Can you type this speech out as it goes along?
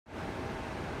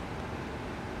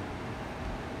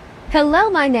Hello,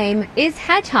 my name is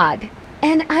Hedgehog,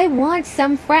 and I want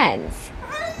some friends.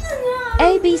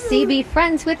 ABC, be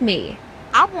friends with me.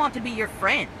 I want to be your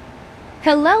friend.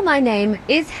 Hello, my name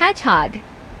is Hedgehog.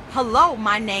 Hello,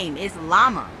 my name is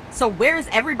Llama. So where's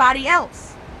everybody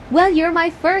else? Well, you're my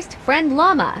first friend,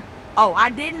 Llama. Oh, I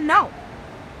didn't know.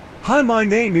 Hi, my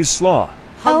name is Slaw.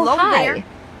 Hello oh, hi. there.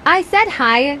 I said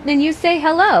hi, then you say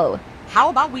hello. How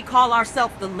about we call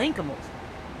ourselves the Linkiamls?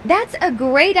 That's a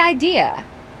great idea.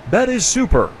 That is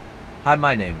super. Hi,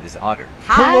 my name is Otter.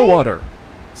 Hi. Hello, Otter.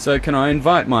 So can I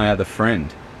invite my other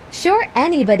friend? Sure,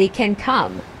 anybody can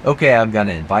come. Okay, I'm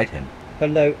gonna invite him.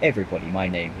 Hello everybody, my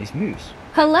name is Moose.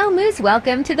 Hello, Moose,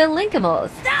 welcome to the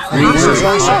Linkiamls.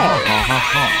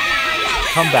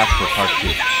 Come back for part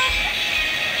 2.